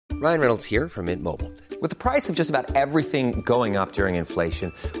Ryan Reynolds here from Mint Mobile. With the price of just about everything going up during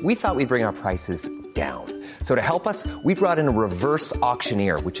inflation, we thought we'd bring our prices down. So to help us, we brought in a reverse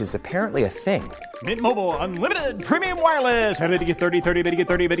auctioneer, which is apparently a thing. Mint Mobile Unlimited Premium Wireless. How to get 30, 30, bit to get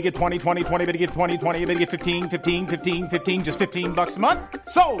 30, bit to get 20, 20, 20, bit to get 20, 20, bit to get 15, 15, 15, 15, just $15 a month?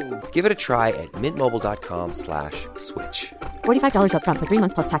 Sold! Give it a try at mintmobile.com/switch. $45 up front for 3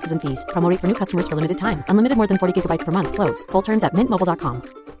 months plus taxes and fees. Promo rate for new customers for limited time. Unlimited more than 40 gigabytes per month. Slows full terms at mintmobile.com.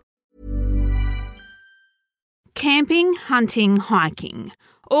 Camping, hunting, hiking.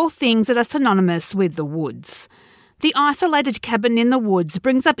 All things that are synonymous with the woods. The isolated cabin in the woods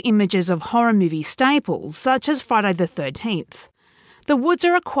brings up images of horror movie staples such as Friday the 13th. The woods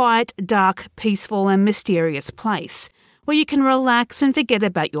are a quiet, dark, peaceful and mysterious place where you can relax and forget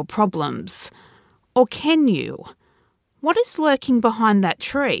about your problems. Or can you? What is lurking behind that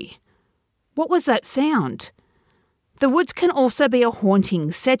tree? What was that sound? The woods can also be a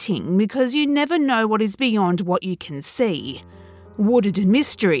haunting setting because you never know what is beyond what you can see. Wooded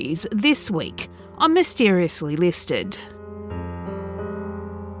mysteries this week on Mysteriously Listed.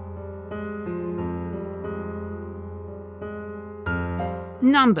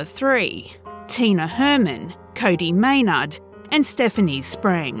 Number 3. Tina Herman, Cody Maynard and Stephanie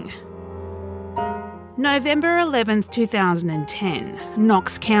Sprang. November 11, 2010,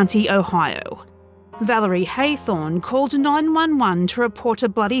 Knox County, Ohio. Valerie Haythorne called 911 to report a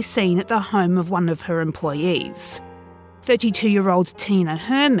bloody scene at the home of one of her employees. 32-year-old Tina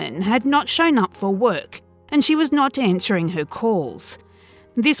Herman had not shown up for work and she was not answering her calls.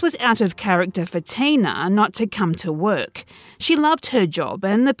 This was out of character for Tina not to come to work. She loved her job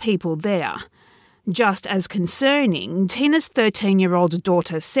and the people there. Just as concerning, Tina's 13-year-old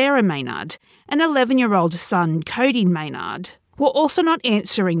daughter Sarah Maynard and 11-year-old son Cody Maynard were also not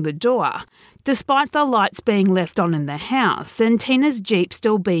answering the door, despite the lights being left on in the house and Tina's Jeep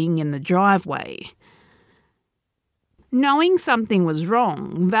still being in the driveway. Knowing something was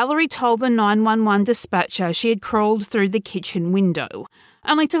wrong, Valerie told the 911 dispatcher she had crawled through the kitchen window,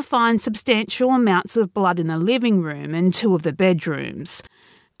 only to find substantial amounts of blood in the living room and 2 of the bedrooms.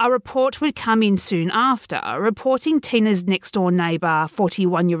 A report would come in soon after, reporting Tina's next-door neighbour,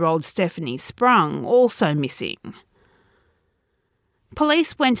 41-year-old Stephanie Sprang, also missing.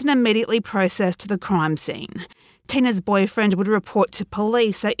 Police went and immediately processed the crime scene. Tina's boyfriend would report to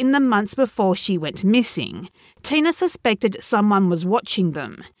police that in the months before she went missing, Tina suspected someone was watching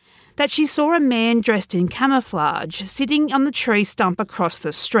them, that she saw a man dressed in camouflage sitting on the tree stump across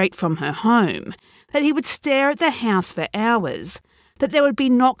the street from her home, that he would stare at the house for hours, that there would be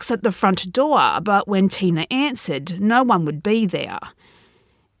knocks at the front door, but when Tina answered, no one would be there.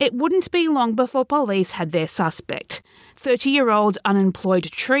 It wouldn't be long before police had their suspect, 30-year-old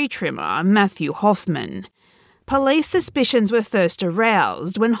unemployed tree trimmer Matthew Hoffman. Police suspicions were first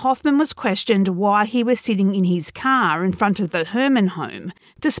aroused when Hoffman was questioned why he was sitting in his car in front of the Herman home,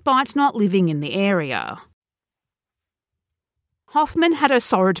 despite not living in the area. Hoffman had a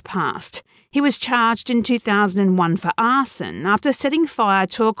sordid past. He was charged in 2001 for arson after setting fire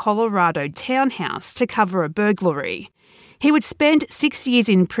to a Colorado townhouse to cover a burglary. He would spend 6 years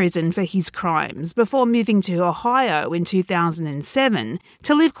in prison for his crimes before moving to Ohio in 2007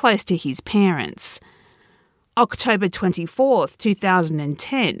 to live close to his parents. October 24,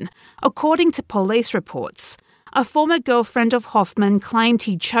 2010, according to police reports, a former girlfriend of Hoffman claimed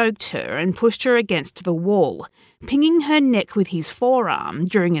he choked her and pushed her against the wall, pinging her neck with his forearm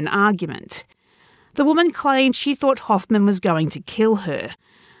during an argument. The woman claimed she thought Hoffman was going to kill her.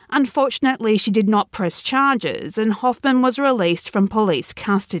 Unfortunately, she did not press charges and Hoffman was released from police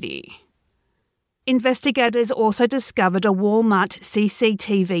custody. Investigators also discovered a Walmart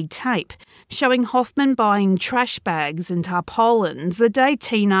CCTV tape showing Hoffman buying trash bags and tarpaulins the day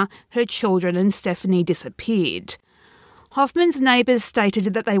Tina, her children and Stephanie disappeared. Hoffman's neighbours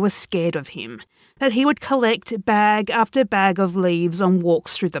stated that they were scared of him, that he would collect bag after bag of leaves on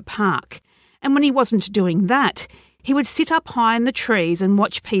walks through the park, and when he wasn't doing that, he would sit up high in the trees and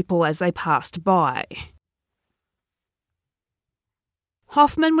watch people as they passed by.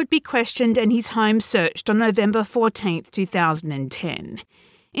 Hoffman would be questioned and his home searched on November 14, 2010.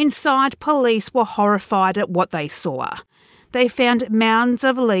 Inside, police were horrified at what they saw. They found mounds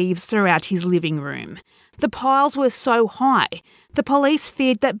of leaves throughout his living room. The piles were so high, the police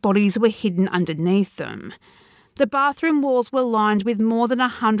feared that bodies were hidden underneath them. The bathroom walls were lined with more than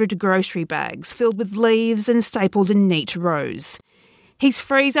 100 grocery bags filled with leaves and stapled in neat rows. His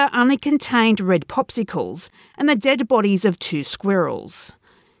freezer only contained red popsicles and the dead bodies of 2 squirrels.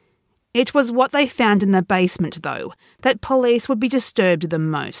 It was what they found in the basement, though, that police would be disturbed the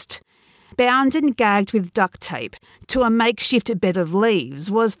most. Bound and gagged with duct tape to a makeshift bed of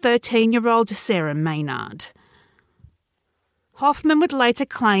leaves was 13-year-old Sarah Maynard. Hoffman would later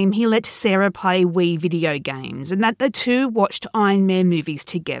claim he let Sarah play Wii video games and that the two watched Iron Man movies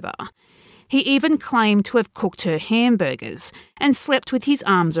together. He even claimed to have cooked her hamburgers and slept with his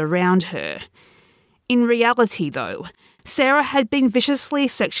arms around her. In reality, though, Sarah had been viciously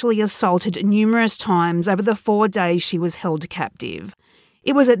sexually assaulted numerous times over the 4 days she was held captive.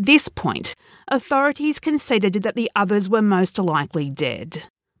 It was at this point authorities conceded that the others were most likely dead.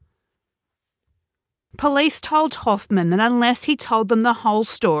 Police told Hoffman that unless he told them the whole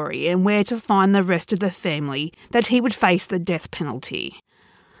story and where to find the rest of the family, that he would face the death penalty.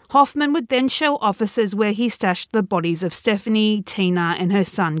 Hoffman would then show officers where he stashed the bodies of Stephanie, Tina and her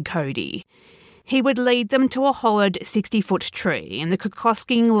son Cody. He would lead them to a hollowed 60-foot tree in the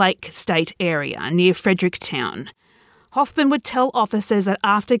Kocosking Lake State area near Fredericktown. Hoffman would tell officers that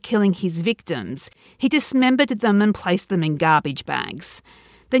after killing his victims, he dismembered them and placed them in garbage bags.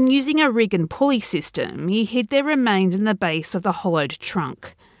 Then, using a rig and pulley system, he hid their remains in the base of the hollowed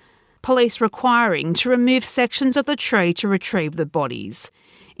trunk. Police requiring to remove sections of the tree to retrieve the bodies.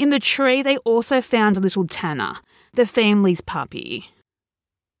 In the tree, they also found little Tanner, the family's puppy.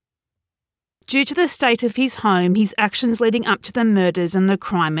 Due to the state of his home, his actions leading up to the murders and the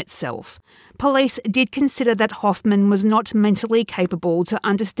crime itself, police did consider that Hoffman was not mentally capable to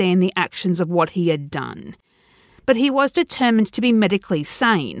understand the actions of what he had done. But he was determined to be medically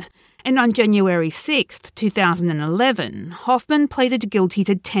sane, and on January 6, 2011, Hoffman pleaded guilty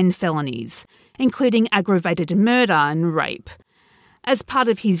to 10 felonies, including aggravated murder and rape. As part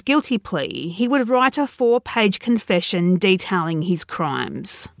of his guilty plea, he would write a 4-page confession detailing his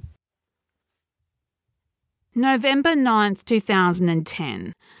crimes. November 9,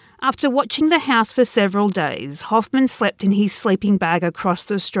 2010. After watching the house for several days, Hoffman slept in his sleeping bag across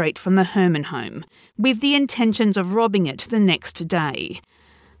the street from the Herman home, with the intentions of robbing it the next day.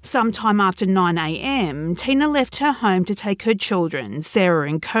 Sometime after 9 a.m, Tina left her home to take her children, Sarah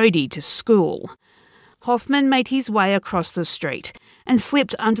and Cody, to school. Hoffman made his way across the street and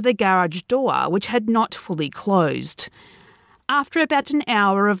slipped under the garage door, which had not fully closed. After about an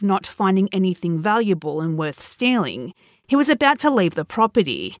hour of not finding anything valuable and worth stealing, he was about to leave the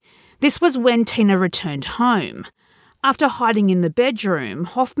property. This was when Tina returned home. After hiding in the bedroom,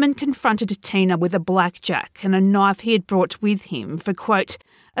 Hoffman confronted Tina with a blackjack and a knife he had brought with him for, quote,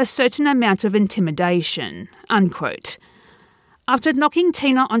 a certain amount of intimidation, unquote. After knocking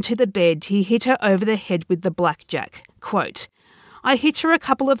Tina onto the bed, he hit her over the head with the blackjack, quote, I hit her a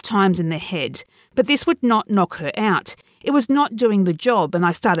couple of times in the head, but this would not knock her out. It was not doing the job and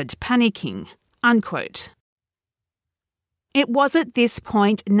I started panicking, unquote. It was at this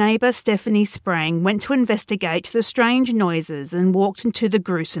point neighbour Stephanie Sprang went to investigate the strange noises and walked into the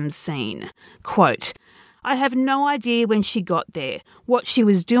gruesome scene. Quote, I have no idea when she got there, what she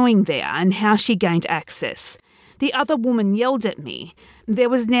was doing there and how she gained access. The other woman yelled at me. There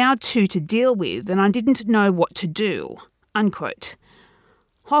was now 2 to deal with and I didn't know what to do, unquote.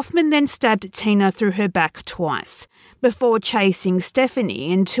 Hoffman then stabbed Tina through her back twice, before chasing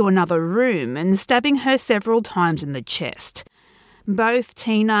Stephanie into another room and stabbing her several times in the chest. Both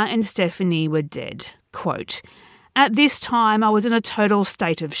Tina and Stephanie were dead. Quote, at this time I was in a total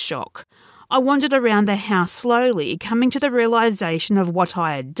state of shock. I wandered around the house slowly, coming to the realisation of what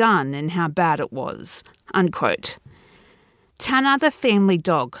I had done and how bad it was, unquote. Tanner, the family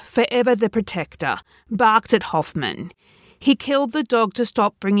dog, forever the protector, barked at Hoffman. He killed the dog to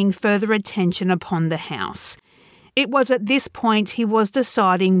stop bringing further attention upon the house. It was at this point he was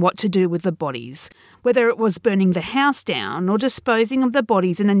deciding what to do with the bodies, whether it was burning the house down or disposing of the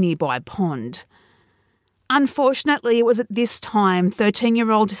bodies in a nearby pond. Unfortunately, it was at this time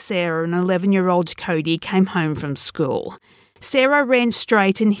 13-year-old Sarah and 11-year-old Cody came home from school. Sarah ran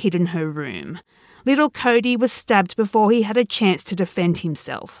straight and hid in her room. Little Cody was stabbed before he had a chance to defend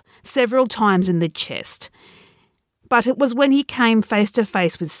himself, several times in the chest. But it was when he came face to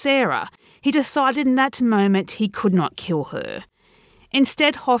face with Sarah, he decided in that moment he could not kill her.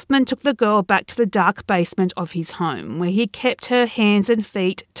 Instead, Hoffman took the girl back to the dark basement of his home, where he kept her hands and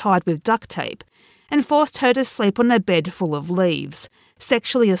feet tied with duct tape and forced her to sleep on a bed full of leaves,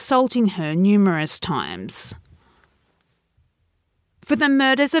 sexually assaulting her numerous times. For the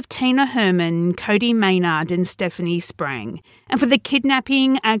murders of Tina Herman, Cody Maynard and Stephanie Sprang, and for the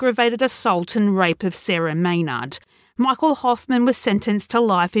kidnapping, aggravated assault and rape of Sarah Maynard, Michael Hoffman was sentenced to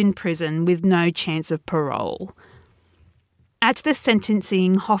life in prison with no chance of parole. At the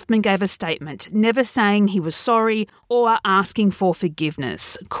sentencing, Hoffman gave a statement, never saying he was sorry or asking for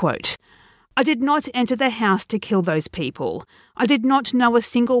forgiveness. Quote, I did not enter the house to kill those people. I did not know a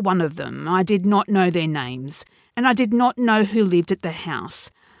single one of them. I did not know their names. And I did not know who lived at the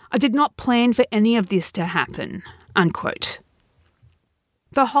house. I did not plan for any of this to happen." Unquote.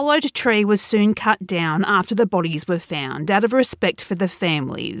 The hollowed tree was soon cut down after the bodies were found, out of respect for the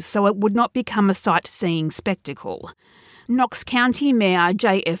families, so it would not become a sightseeing spectacle. Knox County Mayor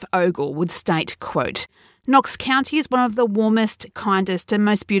J.F. Ogle would state, quote, "Knox County is one of the warmest, kindest and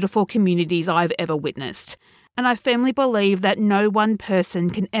most beautiful communities I've ever witnessed, and I firmly believe that no one person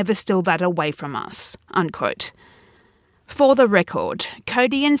can ever steal that away from us." Unquote. For the record,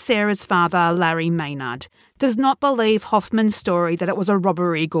 Cody and Sarah's father, Larry Maynard, does not believe Hoffman's story that it was a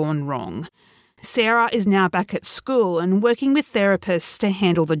robbery gone wrong. Sarah is now back at school and working with therapists to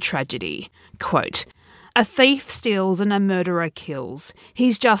handle the tragedy. Quote, "A thief steals and a murderer kills.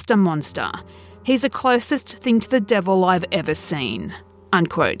 He's just a monster. He's the closest thing to the devil I've ever seen."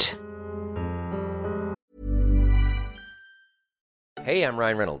 Unquote. Hey, I'm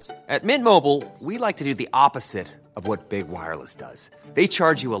Ryan Reynolds. At Mint Mobile, we like to do the opposite of what Big Wireless does. They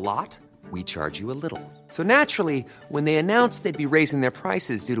charge you a lot, we charge you a little. So naturally, when they announced they'd be raising their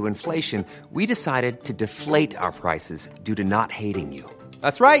prices due to inflation, we decided to deflate our prices due to not hating you.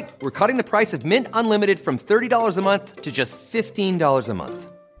 That's right. We're cutting the price of Mint Unlimited from $30 a month to just $15 a month.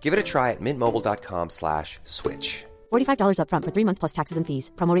 Give it a try at mintmobile.com/switch. $45 up front for 3 months plus taxes and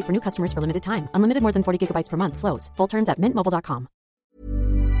fees. Promo rate for new customers for limited time. Unlimited more than 40 gigabytes per month. Slows full terms at mintmobile.com.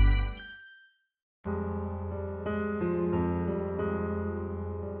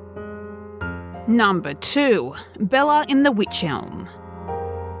 Number 2. Bella in the Wych Elm.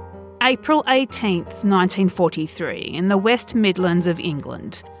 April 18th, 1943, in the West Midlands of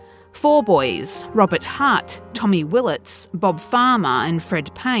England. 4 boys, Robert Hart, Tommy Willits, Bob Farmer and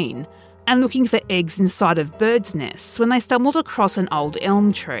Fred Payne, are looking for eggs inside of birds' nests when they stumbled across an old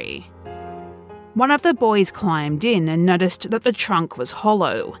elm tree. One of the boys climbed in and noticed that the trunk was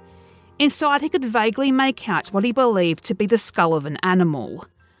hollow. Inside he could vaguely make out what he believed to be the skull of an animal.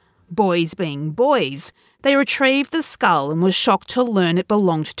 Boys being boys, they retrieved the skull and was shocked to learn it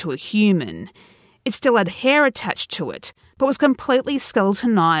belonged to a human. It still had hair attached to it, but was completely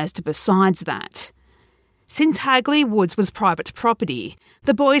skeletonized besides that. Since Hagley Woods was private property,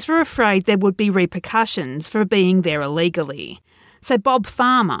 the boys were afraid there would be repercussions for being there illegally. So Bob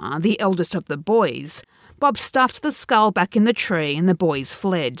Farmer, the eldest of the boys, Bob stuffed the skull back in the tree and the boys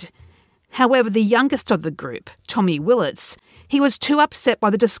fled. However, the youngest of the group, Tommy Willits, he was too upset by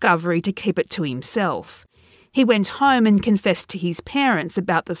the discovery to keep it to himself. He went home and confessed to his parents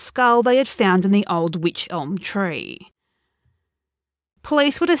about the skull they had found in the old wych elm tree.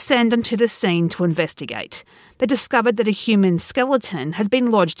 Police would ascend onto the scene to investigate. They discovered that a human skeleton had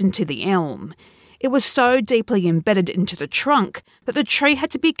been lodged into the elm. It was so deeply embedded into the trunk that the tree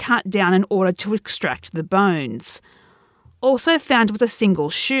had to be cut down in order to extract the bones. Also found was a single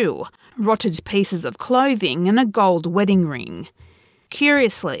shoe, rotted pieces of clothing and a gold wedding ring.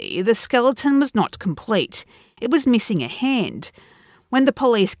 Curiously, the skeleton was not complete. It was missing a hand. When the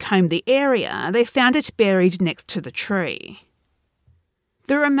police combed the area, they found it buried next to the tree.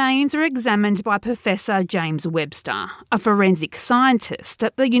 The remains are examined by Professor James Webster, a forensic scientist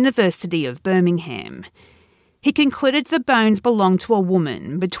at the University of Birmingham. He concluded the bones belonged to a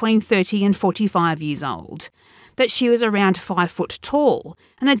woman between 30 and 45 years old, that she was around 5 foot tall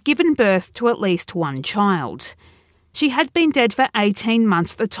and had given birth to at least one child. She had been dead for 18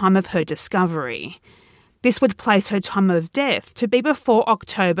 months at the time of her discovery. This would place her time of death to be before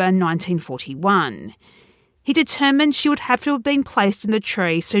October 1941. He determined she would have to have been placed in the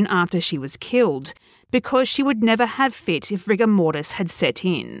tree soon after she was killed, because she would never have fit if rigor mortis had set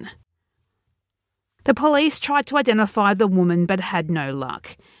in. The police tried to identify the woman but had no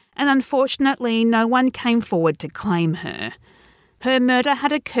luck, and unfortunately no one came forward to claim her. Her murder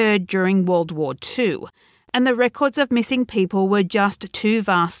had occurred during World War II, and the records of missing people were just too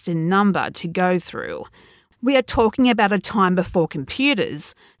vast in number to go through. We are talking about a time before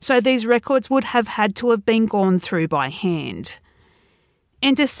computers, so these records would have had to have been gone through by hand.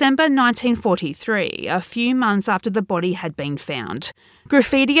 In December 1943, a few months after the body had been found,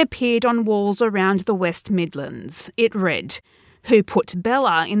 graffiti appeared on walls around the West Midlands. It read, "Who put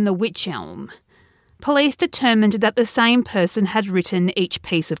Bella in the wych elm?" Police determined that the same person had written each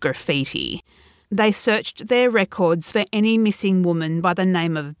piece of graffiti. They searched their records for any missing woman by the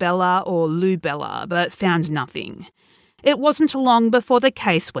name of Bella or Lou Bella, but found nothing. It wasn't long before the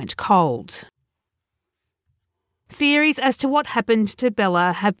case went cold. Theories as to what happened to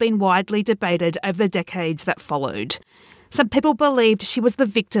Bella have been widely debated over the decades that followed. Some people believed she was the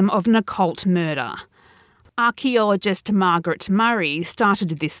victim of an occult murder. Archaeologist Margaret Murray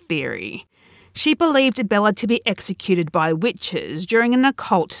started this theory. She believed Bella to be executed by witches during an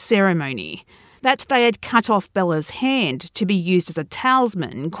occult ceremony, that they had cut off Bella's hand to be used as a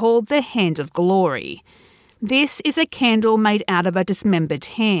talisman called the Hand of Glory. This is a candle made out of a dismembered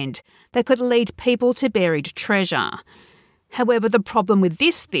hand that could lead people to buried treasure. However, the problem with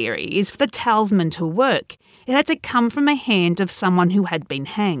this theory is for the talisman to work, it had to come from a hand of someone who had been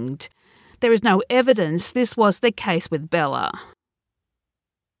hanged. There is no evidence this was the case with Bella.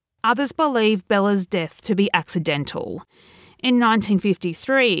 Others believe Bella's death to be accidental. In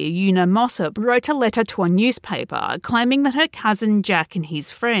 1953, Una Mossop wrote a letter to a newspaper claiming that her cousin Jack and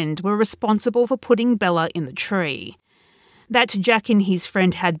his friend were responsible for putting Bella in the tree. That Jack and his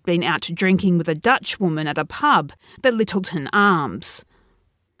friend had been out drinking with a Dutch woman at a pub, the Littleton Arms.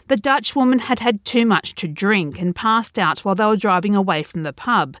 The Dutch woman had had too much to drink and passed out while they were driving away from the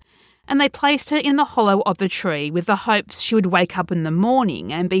pub, and they placed her in the hollow of the tree with the hopes she would wake up in the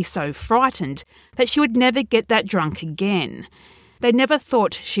morning and be so frightened that she would never get that drunk again. They never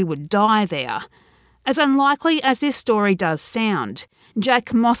thought she would die there. As unlikely as this story does sound,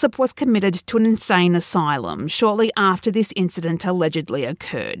 Jack Mossop was committed to an insane asylum shortly after this incident allegedly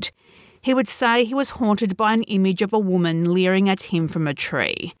occurred. He would say he was haunted by an image of a woman leering at him from a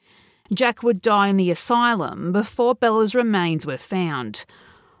tree. Jack would die in the asylum before Bella's remains were found.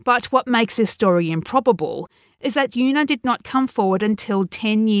 But what makes this story improbable is that Una did not come forward until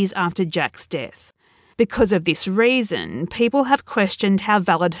 10 years after Jack's death. Because of this reason, people have questioned how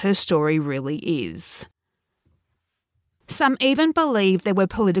valid her story really is. Some even believe there were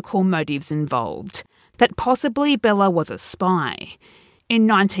political motives involved, that possibly Bella was a spy. In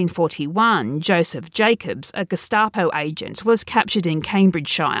 1941, Joseph Jacobs, a Gestapo agent, was captured in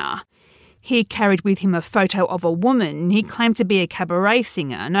Cambridgeshire. He carried with him a photo of a woman he claimed to be a cabaret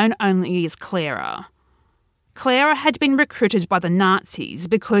singer known only as Clara. Clara had been recruited by the Nazis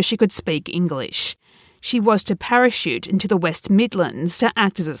because she could speak English. She was to parachute into the West Midlands to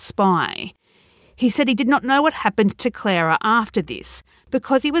act as a spy. He said he did not know what happened to Clara after this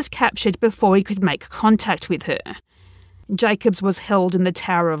because he was captured before he could make contact with her. Jacobs was held in the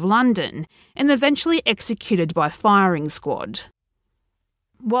Tower of London and eventually executed by firing squad.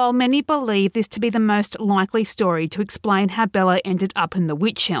 While many believe this to be the most likely story to explain how Bella ended up in the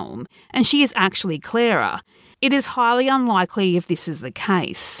Wych Elm, and she is actually Clara, it is highly unlikely if this is the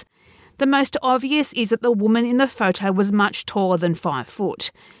case. The most obvious is that the woman in the photo was much taller than 5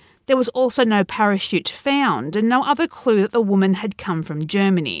 foot. There was also no parachute found and no other clue that the woman had come from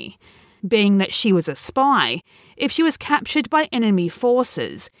Germany. Being that she was a spy, if she was captured by enemy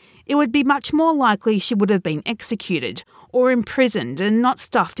forces, it would be much more likely she would have been executed or imprisoned and not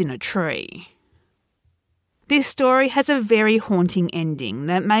stuffed in a tree. This story has a very haunting ending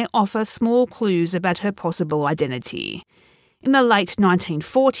that may offer small clues about her possible identity. In the late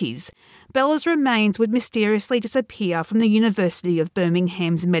 1940s, Bella's remains would mysteriously disappear from the University of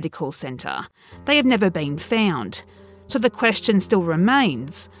Birmingham's medical centre. They have never been found. So the question still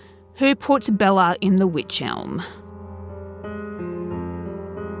remains, who put Bella in the Wych Elm?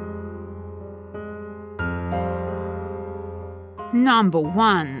 Number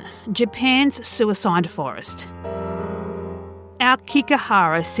 1. Japan's Suicide Forest.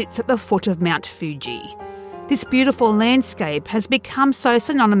 Aokigahara sits at the foot of Mount Fuji. This beautiful landscape has become so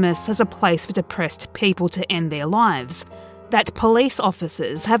synonymous as a place for depressed people to end their lives that police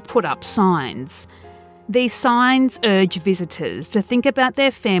officers have put up signs. These signs urge visitors to think about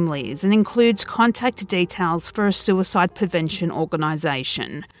their families and includes contact details for a suicide prevention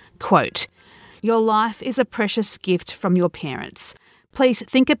organisation. Quote, "Your life is a precious gift from your parents. Please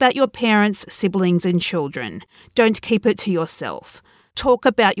think about your parents, siblings and children. Don't keep it to yourself. Talk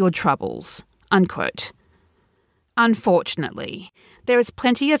about your troubles." Unquote. Unfortunately, there is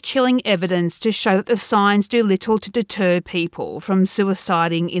plenty of chilling evidence to show that the signs do little to deter people from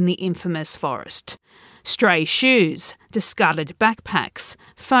suiciding in the infamous forest. Stray shoes, discarded backpacks,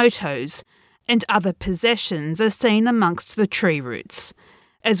 photos, and other possessions are seen amongst the tree roots,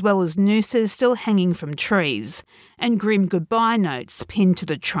 as well as nooses still hanging from trees and grim goodbye notes pinned to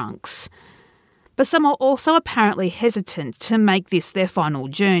the trunks. But some are also apparently hesitant to make this their final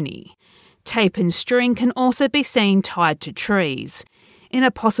journey. Tape and string can also be seen tied to trees, in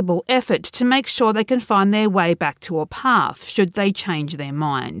a possible effort to make sure they can find their way back to a path should they change their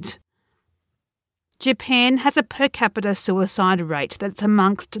mind. Japan has a per capita suicide rate that's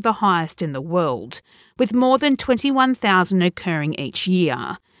amongst the highest in the world, with more than 21,000 occurring each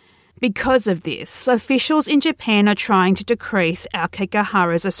year. Because of this, officials in Japan are trying to decrease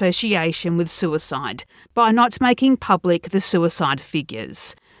Aokigahara's association with suicide by not making public the suicide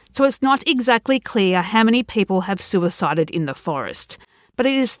figures. So it's not exactly clear how many people have suicided in the forest, but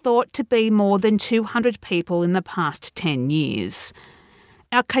it is thought to be more than 200 people in the past 10 years.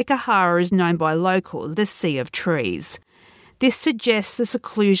 Aokigahara is known by locals as the Sea of Trees. This suggests the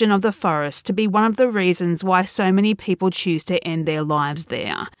seclusion of the forest to be one of the reasons why so many people choose to end their lives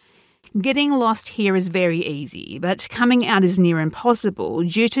there. Getting lost here is very easy, but coming out is near impossible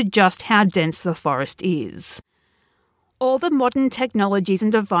due to just how dense the forest is. All the modern technologies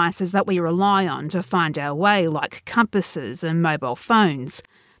and devices that we rely on to find our way, like compasses and mobile phones,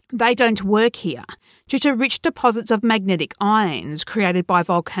 they don't work here due to rich deposits of magnetic ions created by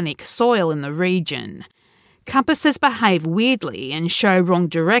volcanic soil in the region. Compasses behave weirdly and show wrong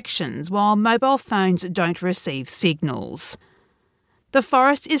directions, while mobile phones don't receive signals. The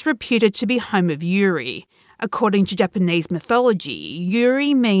forest is reputed to be home of Yuri. According to Japanese mythology,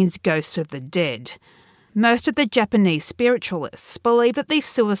 Yuri means ghosts of the dead. Most of the Japanese spiritualists believe that these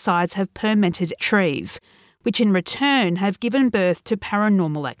suicides have fermented trees, which in return have given birth to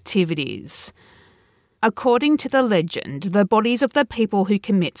paranormal activities. According to the legend, the bodies of the people who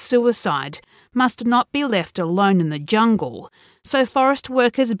commit suicide must not be left alone in the jungle, so forest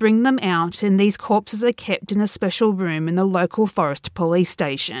workers bring them out and these corpses are kept in a special room in the local forest police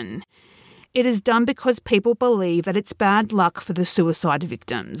station. It is done because people believe that it's bad luck for the suicide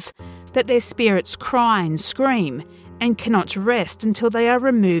victims, that their spirits cry and scream and cannot rest until they are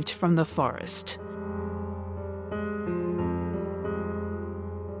removed from the forest.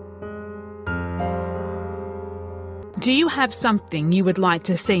 Do you have something you would like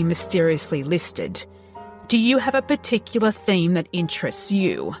to see mysteriously listed? Do you have a particular theme that interests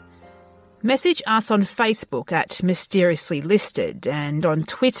you? Message us on Facebook at Mysteriously Listed and on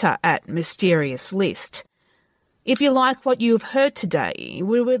Twitter at Mysterious List. If you like what you've heard today,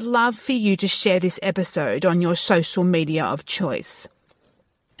 we would love for you to share this episode on your social media of choice.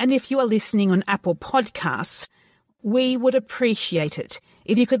 And if you are listening on Apple Podcasts, we would appreciate it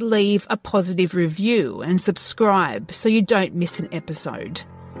if you could leave a positive review and subscribe so you don't miss an episode.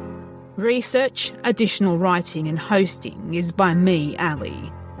 Research, additional writing and hosting is by me,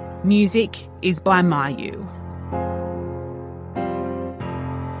 Ali. Music is by Mayu.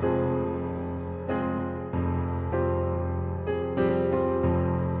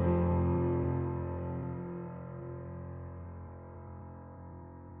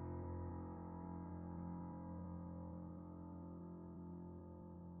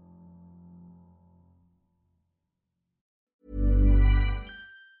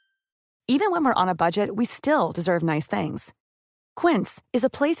 Even when we're on a budget, we still deserve nice things. Quince is a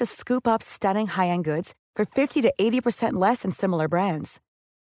place to scoop up stunning high-end goods for 50 to 80% less than similar brands.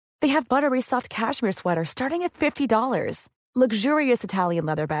 They have buttery soft cashmere sweaters starting at $50, luxurious Italian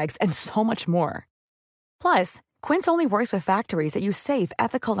leather bags, and so much more. Plus, Quince only works with factories that use safe,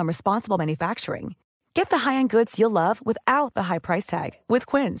 ethical, and responsible manufacturing. Get the high-end goods you'll love without the high price tag with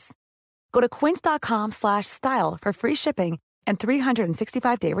Quince. Go to quince.com/style for free shipping and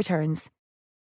 365-day returns.